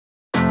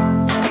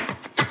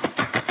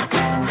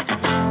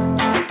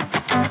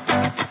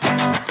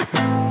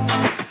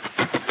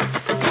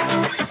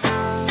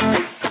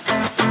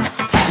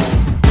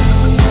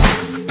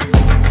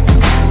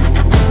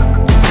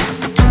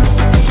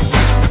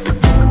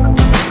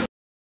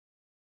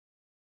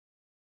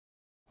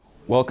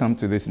Welcome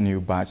to this new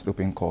batched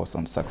open course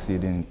on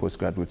succeeding in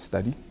postgraduate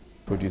study,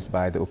 produced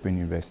by the Open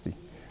University.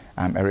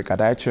 I'm Eric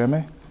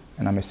Adai-Chirme,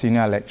 and I'm a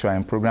senior lecturer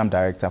and program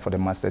director for the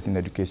Masters in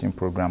Education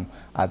program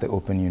at the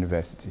Open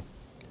University.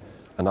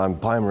 And I'm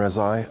Paim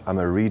Rezai. I'm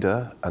a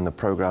reader and the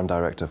program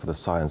director for the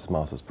Science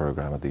Masters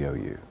program at the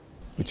OU.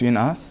 Between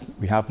us,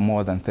 we have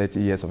more than 30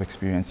 years of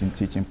experience in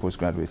teaching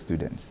postgraduate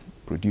students,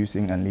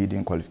 producing and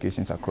leading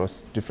qualifications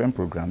across different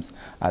programs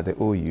at the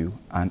OU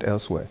and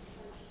elsewhere.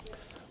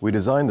 We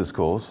designed this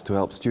course to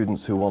help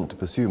students who want to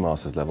pursue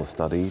master's level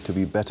study to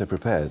be better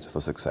prepared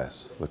for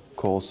success. The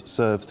course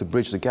serves to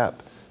bridge the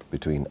gap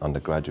between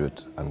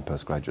undergraduate and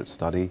postgraduate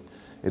study.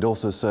 It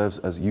also serves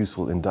as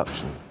useful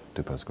induction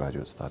to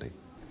postgraduate study.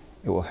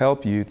 It will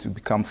help you to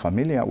become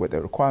familiar with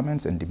the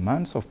requirements and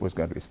demands of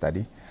postgraduate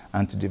study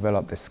and to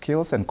develop the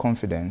skills and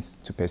confidence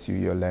to pursue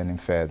your learning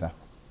further.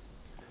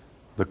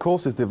 The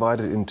course is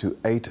divided into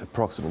 8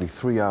 approximately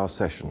 3-hour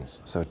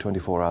sessions, so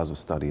 24 hours of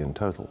study in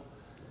total.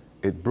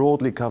 It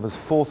broadly covers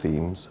 4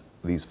 themes.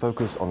 These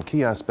focus on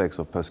key aspects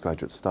of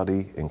postgraduate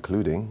study,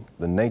 including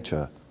the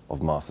nature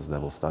of master's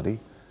level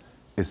study,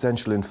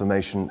 essential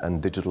information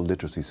and digital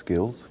literacy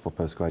skills for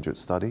postgraduate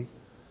study,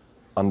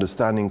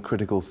 understanding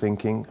critical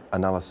thinking,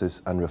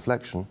 analysis and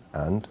reflection,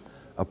 and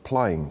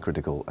applying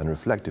critical and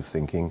reflective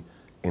thinking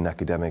in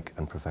academic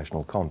and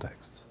professional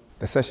contexts.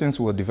 The sessions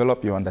will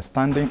develop your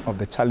understanding of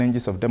the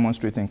challenges of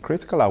demonstrating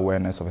critical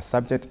awareness of a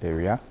subject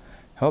area,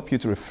 help you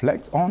to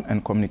reflect on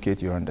and communicate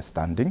your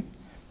understanding,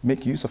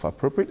 make use of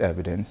appropriate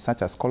evidence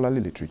such as scholarly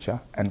literature,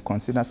 and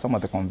consider some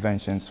of the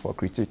conventions for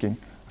critiquing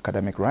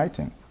academic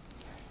writing.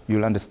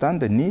 You'll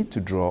understand the need to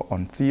draw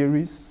on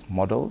theories,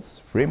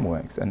 models,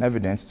 frameworks, and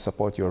evidence to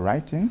support your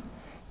writing,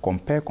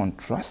 compare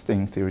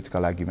contrasting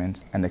theoretical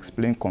arguments, and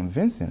explain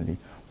convincingly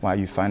why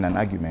you find an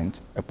argument,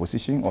 a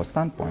position, or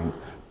standpoint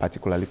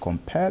particularly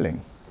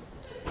compelling.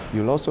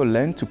 You'll also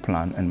learn to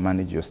plan and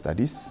manage your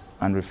studies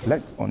and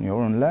reflect on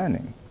your own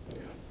learning.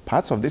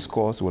 Parts of this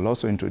course will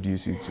also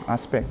introduce you to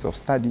aspects of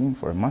studying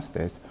for a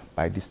master's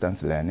by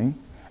distance learning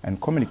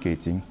and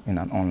communicating in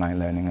an online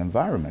learning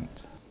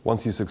environment.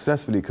 Once you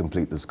successfully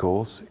complete this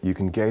course, you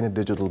can gain a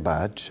digital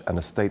badge and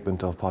a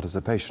statement of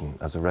participation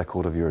as a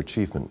record of your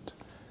achievement.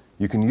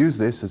 You can use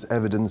this as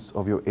evidence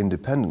of your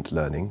independent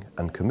learning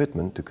and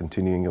commitment to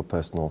continuing your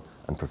personal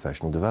and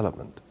professional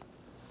development.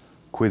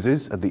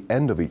 Quizzes at the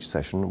end of each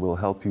session will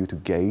help you to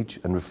gauge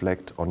and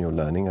reflect on your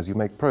learning as you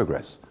make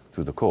progress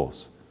through the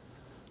course.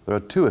 There are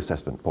 2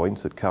 assessment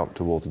points that count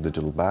towards a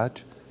digital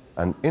badge,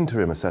 an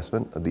interim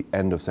assessment at the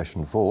end of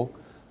session 4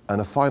 and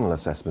a final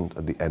assessment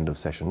at the end of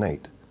session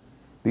 8.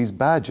 These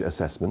badge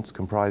assessments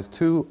comprise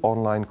 2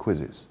 online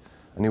quizzes,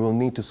 and you will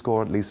need to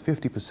score at least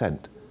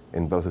 50%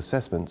 in both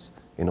assessments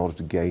in order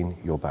to gain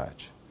your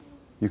badge.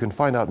 You can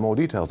find out more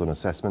details on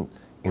assessment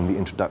in the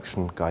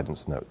introduction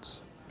guidance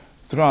notes.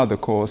 Throughout the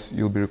course,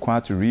 you'll be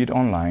required to read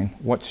online,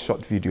 watch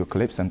short video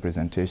clips and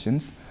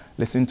presentations,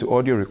 listen to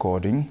audio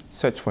recording,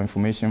 search for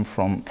information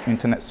from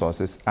internet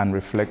sources, and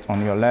reflect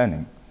on your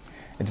learning.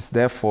 It is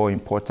therefore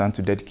important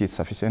to dedicate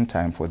sufficient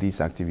time for these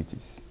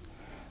activities.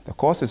 The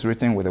course is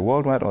written with a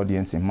worldwide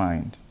audience in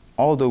mind.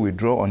 Although we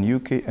draw on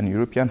UK and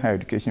European higher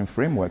education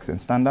frameworks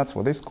and standards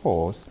for this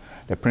course,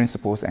 the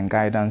principles and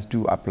guidance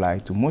do apply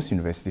to most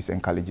universities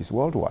and colleges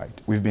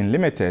worldwide. We've been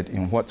limited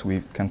in what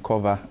we can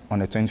cover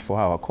on a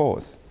 24-hour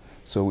course.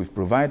 So we've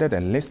provided a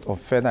list of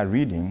further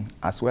reading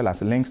as well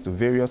as links to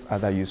various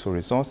other useful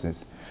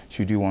resources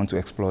should you want to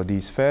explore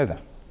these further.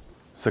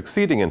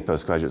 Succeeding in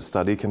postgraduate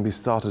study can be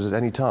started at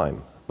any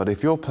time, but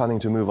if you're planning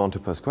to move on to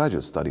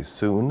postgraduate study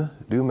soon,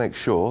 do make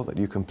sure that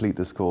you complete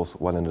this course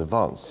well in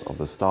advance of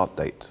the start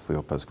date for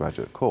your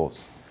postgraduate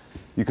course.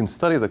 You can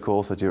study the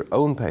course at your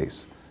own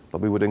pace,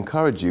 but we would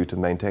encourage you to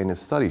maintain a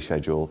study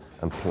schedule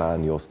and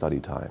plan your study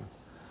time.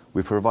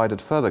 We've provided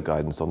further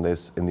guidance on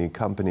this in the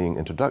accompanying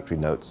introductory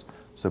notes,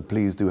 so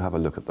please do have a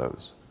look at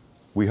those.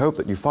 We hope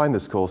that you find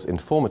this course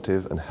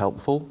informative and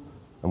helpful,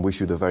 and wish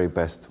you the very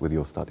best with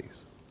your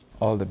studies.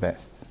 All the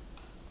best.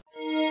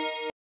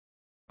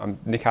 I'm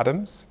Nick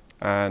Adams,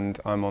 and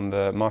I'm on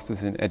the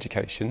Masters in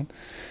Education,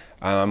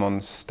 and I'm on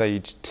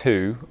stage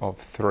 2 of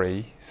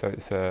 3, so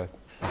it's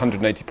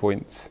 180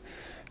 points,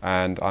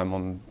 and I'm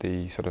on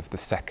the the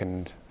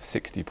second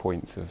 60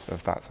 points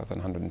of that, so I've done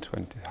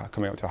 120,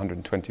 coming up to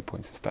 120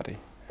 points of study.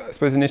 I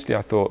suppose initially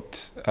I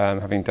thought,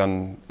 having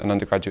done an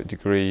undergraduate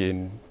degree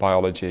in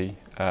biology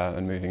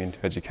and moving into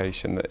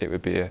education, that it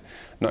would be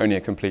not only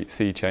a complete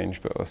sea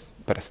change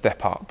but a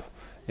step up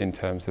in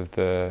terms of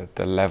the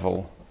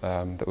level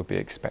that would be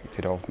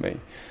expected of me.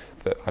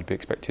 That I'd be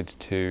expected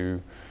to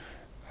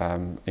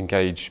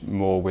engage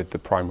more with the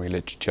primary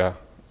literature,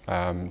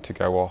 to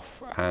go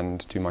off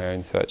and do my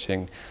own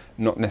searching,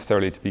 not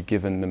necessarily to be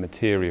given the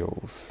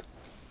materials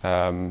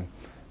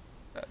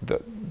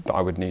that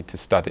I would need to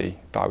study,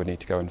 that I would need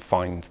to go and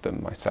find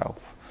them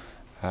myself.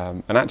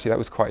 And actually that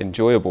was quite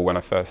enjoyable when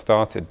I first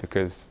started,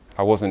 because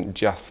I wasn't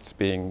just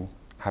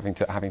having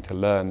to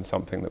learn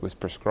something that was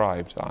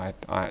prescribed. I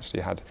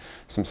actually had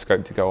some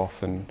scope to go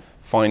off and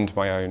find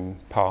my own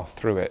path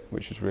through it,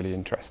 which was really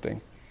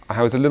interesting.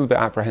 I was a little bit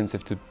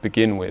apprehensive to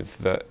begin with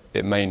that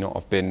it may not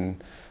have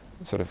been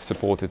sort of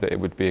supported, that it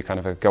would be a kind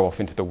of a go off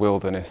into the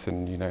wilderness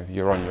and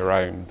you're on your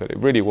own, but it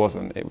really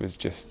wasn't. It was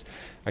just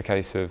a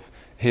case of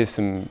here's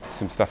some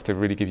stuff to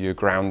really give you a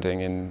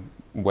grounding in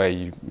where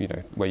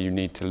you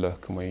need to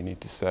look and where you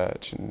need to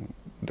search and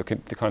the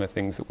kind of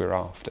things that we're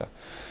after,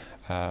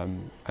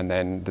 and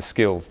then the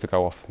skills to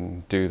go off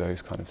and do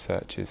those kind of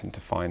searches and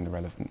to find the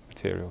relevant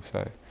material.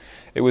 So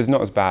it was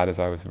not as bad as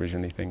I was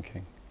originally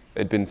thinking.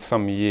 It'd been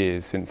some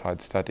years since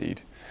I'd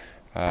studied.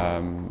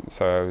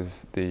 So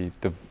the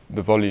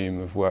volume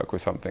of work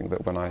was something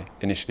that when I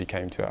initially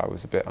came to it I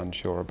was a bit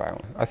unsure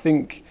about. I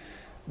think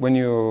when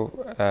you're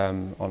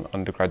on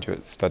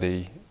undergraduate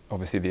study,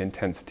 obviously the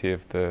intensity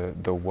of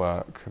the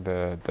work,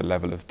 the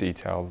level of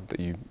detail that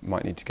you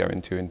might need to go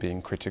into and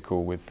being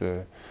critical with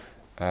the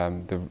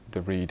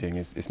reading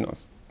is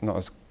not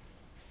as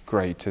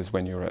great as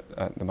when you're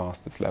at the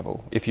master's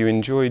level. If you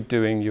enjoyed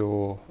doing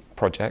your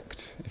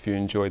project, if you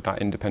enjoyed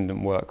that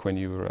independent work when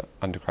you were at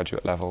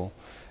undergraduate level,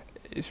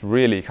 it's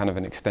really kind of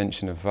an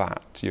extension of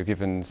that. You're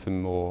given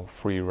some more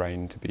free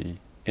rein to be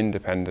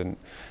independent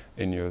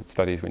in your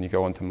studies when you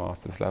go on to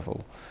master's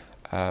level.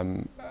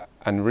 And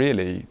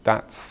really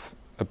that's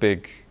a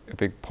big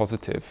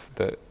positive,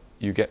 that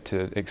you get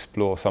to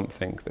explore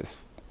something that's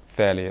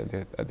fairly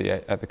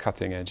at the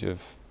cutting edge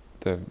of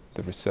the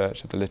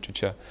research, of the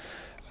literature,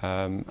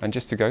 and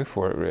just to go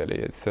for it really.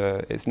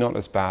 It's not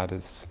as bad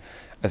as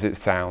it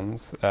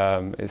sounds.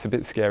 It's a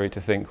bit scary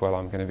to think, well,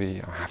 I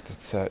have to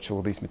search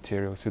all these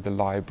materials through the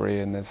library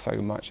and there's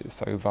so much, it's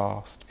so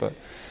vast, but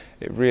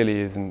it really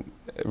isn't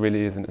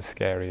as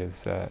scary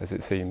as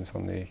it seems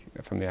from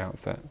the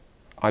outset.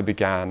 I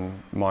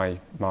began my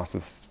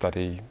master's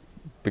study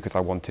because I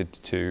wanted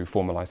to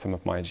formalise some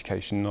of my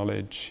education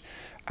knowledge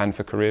and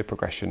for career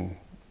progression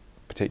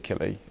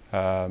particularly,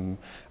 and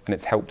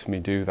it's helped me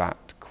do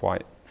that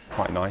quite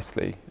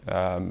nicely,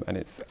 and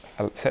it's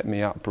set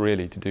me up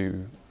really to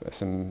do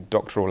some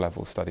doctoral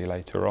level study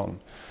later on,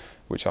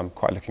 which I'm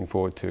quite looking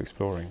forward to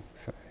exploring.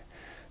 So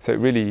it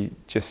really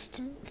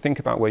just think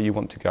about where you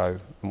want to go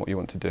and what you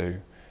want to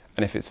do,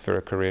 and if it's for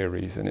a career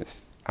reason,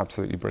 it's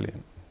absolutely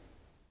brilliant.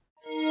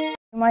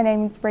 My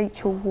name's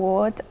Rachel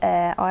Ward.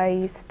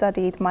 I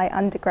studied my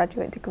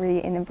undergraduate degree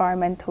in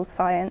environmental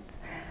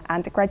science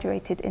and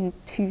graduated in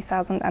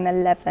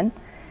 2011.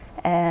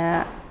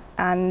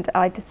 And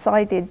I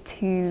decided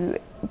to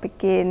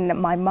begin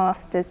my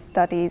master's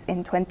studies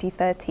in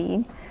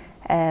 2013,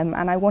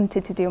 and I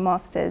wanted to do a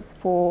master's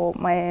for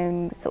my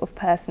own sort of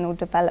personal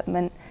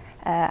development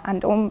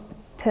and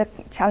to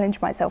challenge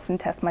myself and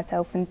test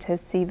myself and to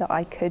see that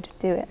I could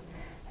do it.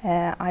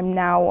 I'm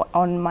now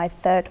on my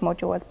third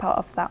module as part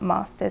of that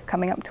master's,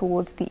 coming up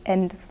towards the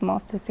end of the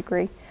master's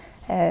degree,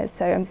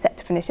 so I'm set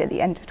to finish at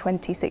the end of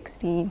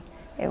 2016.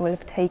 It will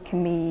have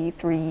taken me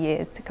 3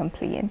 years to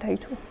complete in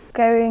total.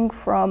 Going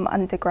from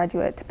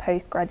undergraduate to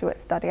postgraduate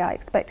study, I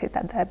expected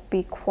that there'd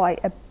be quite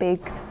a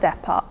big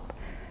step up.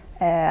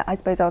 I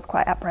suppose I was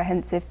quite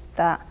apprehensive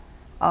that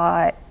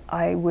I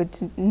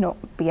would not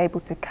be able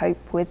to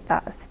cope with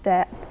that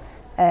step,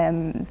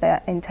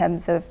 that in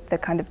terms of the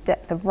kind of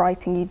depth of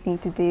writing you'd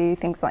need to do,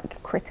 things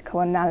like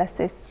critical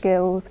analysis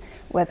skills,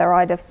 whether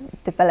I'd have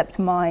developed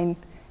mine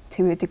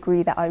to a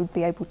degree that I would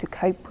be able to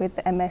cope with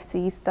the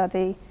MSc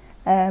study.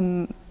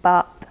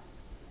 But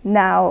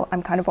now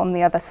I'm kind of on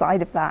the other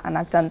side of that and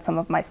I've done some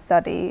of my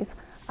studies.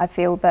 I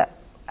feel that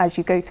as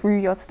you go through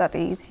your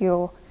studies,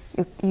 you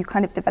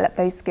kind of develop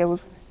those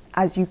skills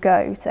as you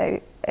go.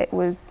 So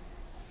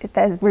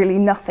there's really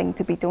nothing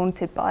to be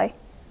daunted by,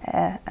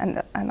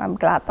 and I'm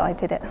glad that I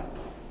did it.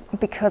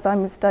 Because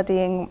I'm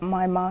studying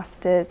my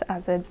master's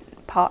as a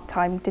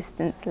part-time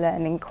distance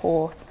learning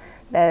course,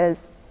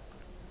 there's,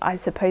 I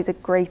suppose, a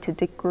greater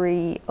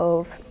degree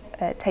of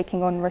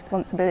taking on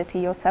responsibility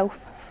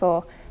yourself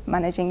for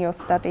managing your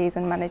studies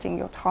and managing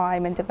your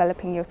time and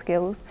developing your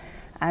skills,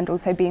 and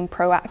also being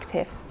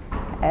proactive.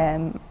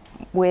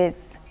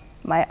 With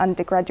my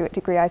undergraduate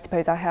degree, I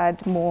suppose I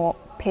had more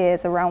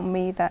peers around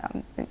me,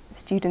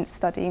 students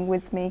studying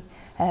with me,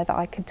 that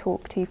I could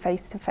talk to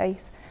face to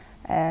face,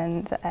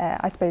 and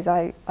I suppose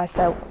I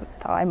felt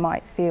that I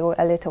might feel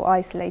a little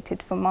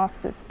isolated for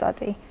master's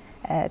study,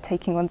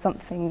 taking on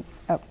something,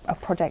 a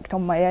project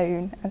on my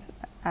own,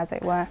 as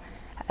it were.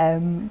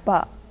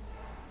 But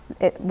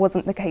it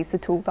wasn't the case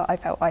at all that I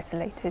felt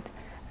isolated,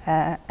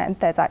 and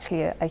there's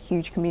actually a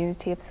huge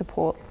community of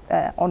support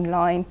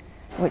online,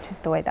 which is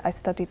the way that I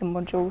study the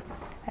modules,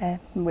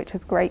 which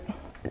was great.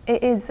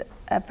 It is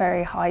a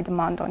very high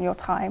demand on your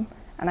time,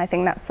 and I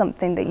think that's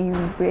something that you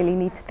really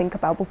need to think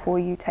about before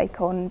you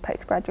take on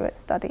postgraduate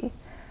study.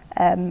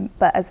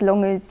 But as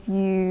long as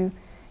you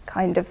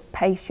kind of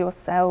pace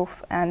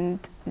yourself and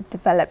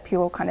develop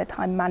your kind of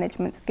time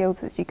management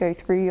skills as you go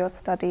through your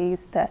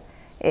studies, that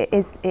it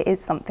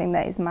is something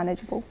that is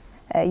manageable.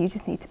 You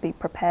just need to be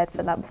prepared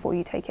for that before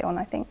you take it on,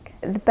 I think.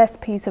 The best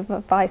piece of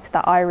advice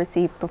that I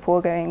received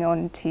before going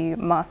on to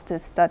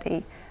master's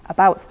study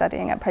about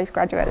studying at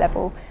postgraduate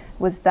level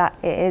was that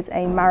it is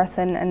a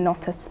marathon and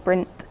not a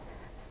sprint.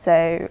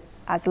 So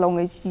as long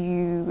as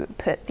you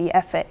put the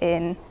effort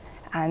in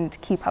and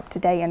keep up to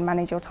date and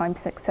manage your time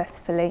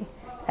successfully,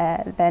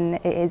 then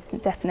it is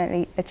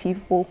definitely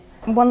achievable.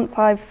 Once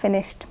I've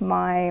finished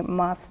my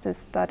master's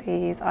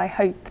studies, I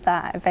hope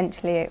that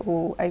eventually it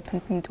will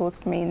open some doors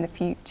for me in the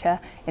future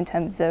in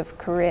terms of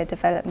career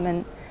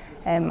development.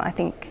 I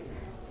think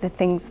the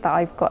things that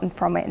I've gotten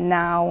from it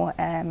now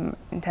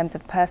in terms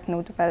of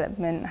personal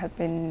development have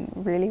been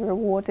really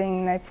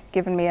rewarding. They've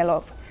given me a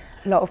lot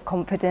of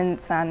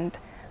confidence, and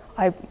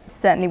I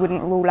certainly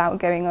wouldn't rule out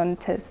going on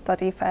to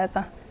study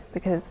further,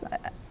 because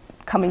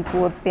coming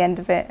towards the end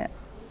of it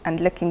and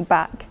looking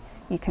back,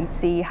 you can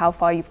see how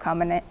far you've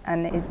come in it,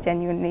 and it is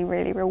genuinely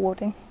really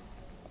rewarding.